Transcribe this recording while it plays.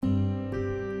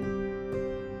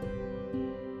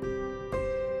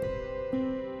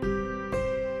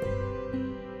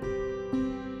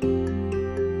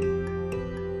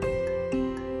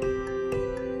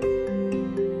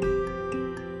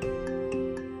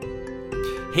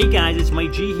Hey guys, it's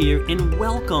Mike G here, and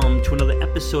welcome to another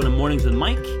episode of Mornings with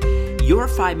Mike, your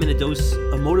 5-minute dose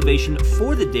of motivation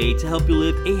for the day to help you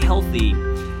live a healthy,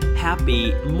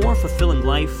 happy, more fulfilling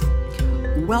life.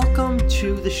 Welcome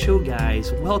to the show,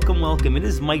 guys. Welcome. It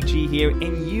is Mike G here,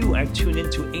 and you are tuned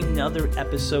into another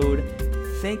episode.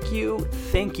 Thank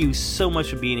you so much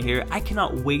for being here. I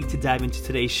cannot wait to dive into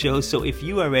today's show, so if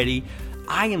you are ready,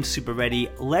 I am super ready.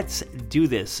 Let's do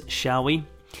this, shall we?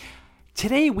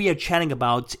 Today we are chatting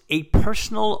about a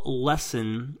personal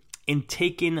lesson in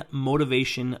taking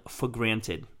motivation for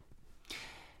granted.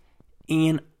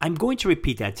 And I'm going to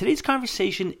repeat that. Today's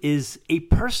conversation is a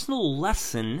personal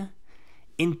lesson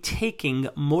in taking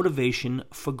motivation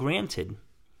for granted.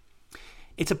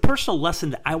 It's a personal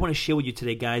lesson that I want to share with you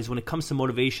today, guys, when it comes to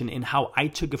motivation and how I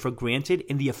took it for granted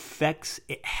and the effects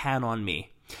it had on me.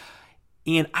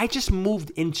 And I just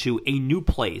moved into a new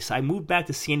place. I moved back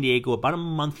to San Diego about a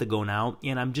month ago now,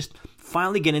 and I'm just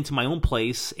finally getting into my own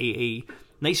place, a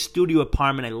nice studio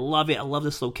apartment. I love it. I love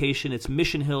this location. It's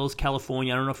Mission Hills,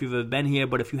 California. I don't know if you've ever been here,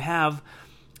 but if you have,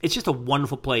 it's just a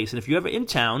wonderful place. And if you're ever in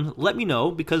town, let me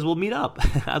know because we'll meet up.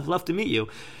 I'd love to meet you.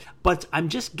 But I'm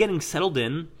just getting settled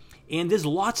in, and there's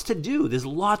lots to do. There's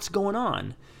lots going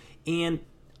on. And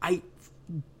I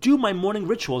do my morning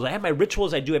rituals. I have my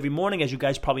rituals I do every morning, as you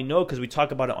guys probably know, because we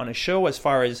talk about it on a show as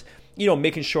far as,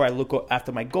 making sure I look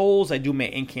after my goals. I do my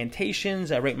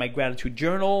incantations. I write my gratitude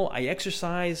journal. I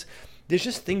exercise. There's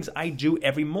just things I do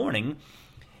every morning.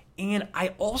 And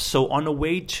I also, on the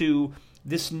way to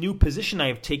this new position I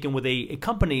have taken with a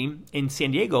company in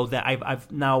San Diego that I've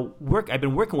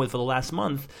been working with for the last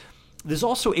month, there's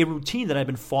also a routine that I've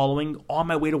been following on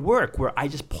my way to work where I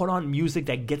just put on music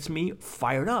that gets me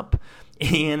fired up.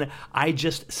 And I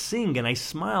just sing and I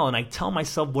smile and I tell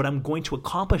myself what I'm going to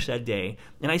accomplish that day.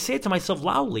 And I say it to myself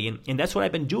loudly. And that's what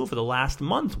I've been doing for the last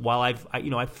month while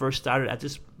I first started at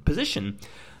this position.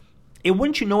 And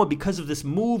wouldn't you know it, because of this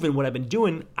move and what I've been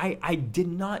doing, I did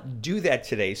not do that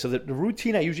today. So the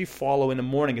routine I usually follow in the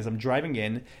morning as I'm driving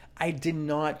in, I did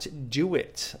not do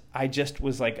it. I just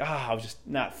was like, I was just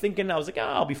not thinking. I was like,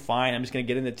 I'll be fine. I'm just going to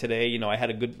get in it today. I had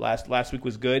a good last week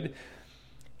was good.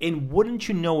 And wouldn't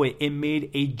you know it, it made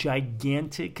a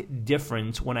gigantic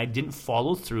difference when I didn't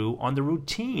follow through on the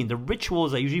routine, the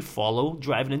rituals I usually follow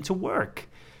driving into work.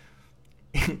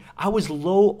 I was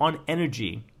low on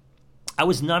energy. I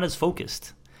was not as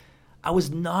focused. I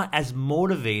was not as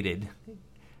motivated.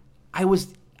 I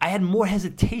had more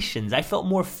hesitations. I felt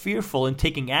more fearful in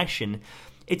taking action.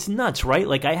 It's nuts, right?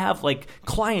 Like I have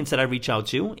clients that I reach out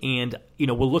to, and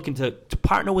we're looking to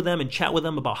partner with them and chat with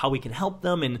them about how we can help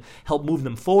them and help move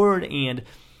them forward. And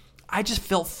I just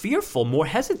felt fearful, more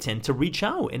hesitant to reach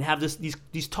out and have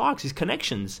these talks, these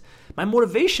connections. My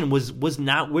motivation was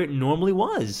not where it normally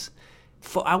was.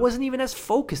 I wasn't even as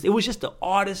focused. It was just the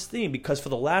oddest thing because for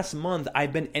the last month,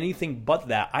 I've been anything but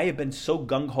that. I have been so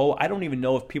gung-ho. I don't even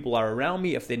know if people are around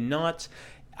me, if they're not.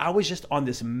 I was just on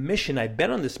this mission. I've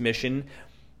been on this mission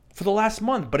for the last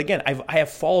month. But again, I have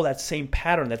followed that same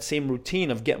pattern, that same routine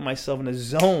of getting myself in a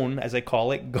zone, as I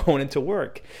call it, going into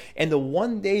work. And the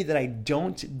one day that I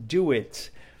don't do it,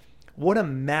 what a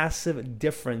massive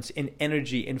difference in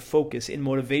energy, in focus, in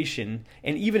motivation,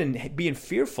 and even in being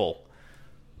fearful.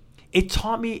 It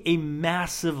taught me a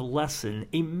massive lesson,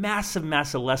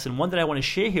 one that I want to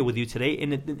share here with you today,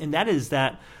 and that is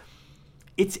that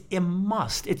it's a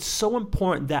must. It's so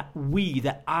important that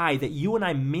you and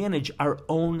I manage our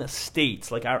own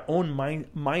states, like our own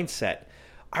mindset,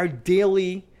 our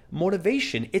daily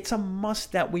motivation. It's a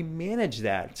must that we manage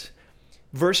that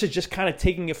versus just kind of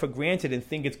taking it for granted and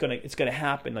think it's gonna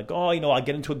happen. Like, I'll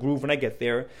get into a groove when I get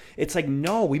there. It's like,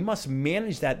 no, we must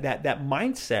manage that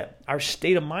mindset, our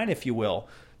state of mind, if you will,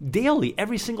 daily,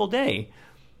 every single day.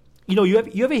 You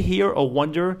ever hear or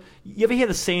wonder, you ever hear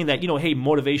the saying that, hey,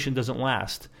 motivation doesn't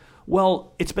last?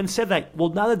 Well, it's been said that,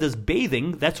 neither does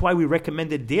bathing. That's why we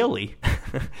recommend it daily,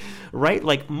 right?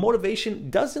 Like motivation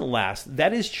doesn't last.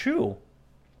 That is true.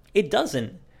 It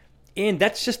doesn't. And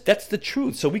that's the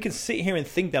truth. So we can sit here and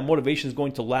think that motivation is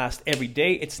going to last every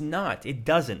day. It's not. It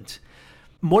doesn't.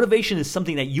 Motivation is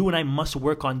something that you and I must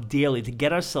work on daily to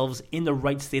get ourselves in the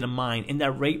right state of mind, in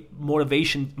that right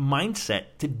motivation mindset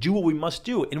to do what we must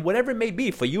do. And whatever it may be,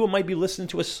 for you it might be listening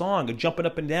to a song or jumping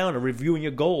up and down or reviewing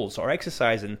your goals or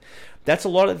exercising. That's a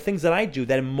lot of the things that I do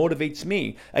that motivates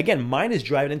me. Again, mine is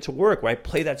driving into work where I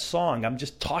play that song. I'm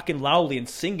just talking loudly and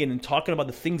singing and talking about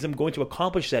the things I'm going to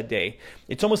accomplish that day.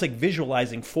 It's almost like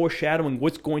visualizing, foreshadowing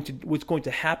what's going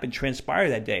to happen, transpire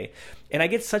that day. And I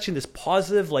get such in this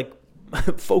positive,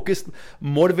 focused,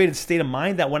 motivated state of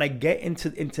mind that when I get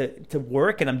into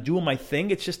work and I'm doing my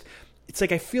thing, it's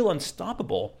like I feel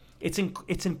unstoppable.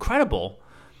 It's incredible.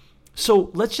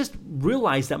 So let's just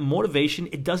realize that motivation,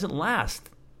 it doesn't last.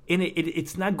 And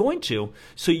it's not going to.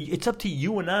 So it's up to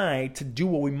you and I to do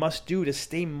what we must do to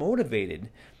stay motivated.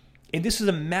 And this is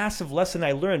a massive lesson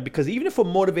I learned, because even if we're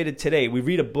motivated today, we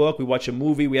read a book, we watch a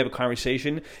movie, we have a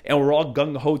conversation, and we're all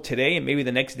gung-ho today and maybe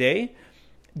the next day,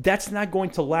 that's not going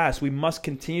to last. We must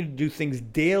continue to do things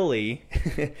daily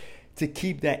to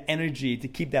keep that energy, to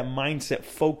keep that mindset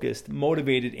focused,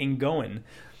 motivated, and going.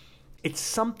 It's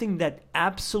something that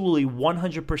absolutely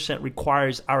 100%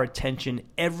 requires our attention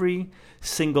every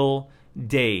single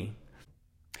day.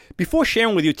 Before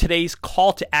sharing with you today's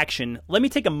call to action, let me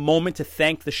take a moment to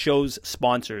thank the show's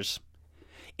sponsors.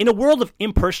 In a world of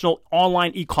impersonal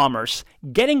online e-commerce,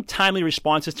 getting timely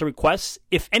responses to requests,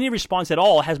 if any response at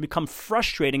all, has become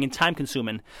frustrating and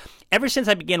time-consuming. Ever since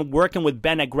I began working with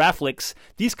Ben at Graflix,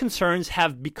 these concerns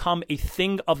have become a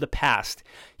thing of the past.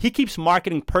 He keeps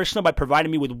marketing personal by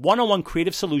providing me with one-on-one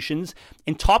creative solutions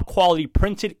and top-quality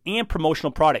printed and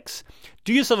promotional products.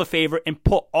 Do yourself a favor and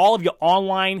put all of your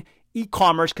online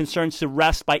e-commerce concerns to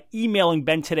rest by emailing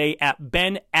Ben today at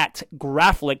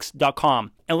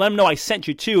ben@graflix.com and let him know I sent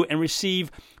you to, and receive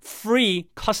free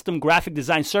custom graphic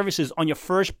design services on your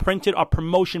first printed or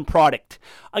promotion product.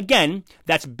 Again,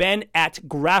 that's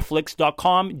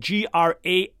ben@graflix.com,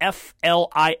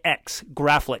 Graflix,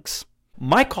 Graflix.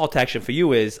 My call to action for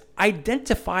you is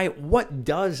identify what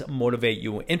does motivate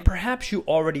you, and perhaps you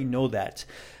already know that.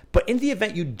 But in the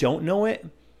event you don't know it,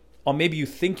 or maybe you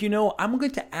think you know, I'm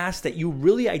going to ask that you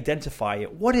really identify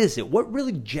it. What is it? What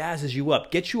really jazzes you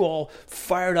up, gets you all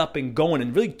fired up and going,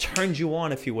 and really turns you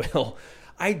on, if you will?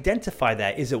 Identify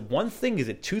that. Is it one thing? Is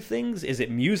it two things? Is it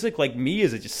music like me?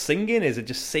 Is it just singing? Is it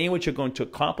just saying what you're going to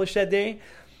accomplish that day?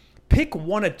 Pick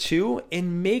one or two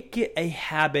and make it a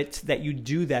habit that you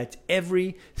do that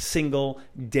every single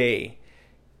day.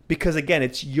 Because again,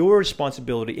 it's your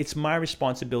responsibility, it's my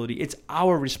responsibility, it's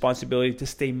our responsibility to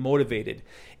stay motivated.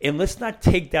 And let's not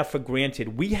take that for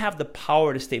granted. We have the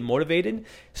power to stay motivated,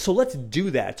 so let's do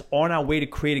that on our way to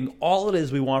creating all it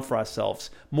is we want for ourselves.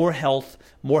 More health,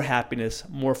 more happiness,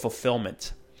 more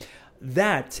fulfillment.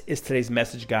 That is today's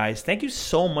message, guys. Thank you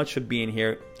so much for being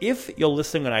here. If you're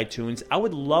listening on iTunes, I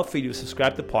would love for you to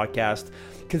subscribe to the podcast.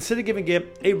 Consider giving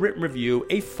it a written review,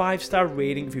 a 5-star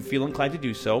rating if you feel inclined to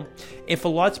do so. And for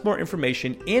lots more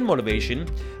information and motivation,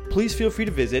 please feel free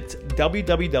to visit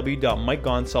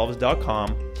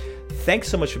www.mikegonsalves.com. Thanks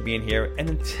so much for being here. And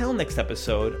until next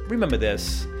episode, remember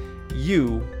this: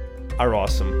 you are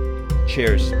awesome.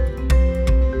 Cheers.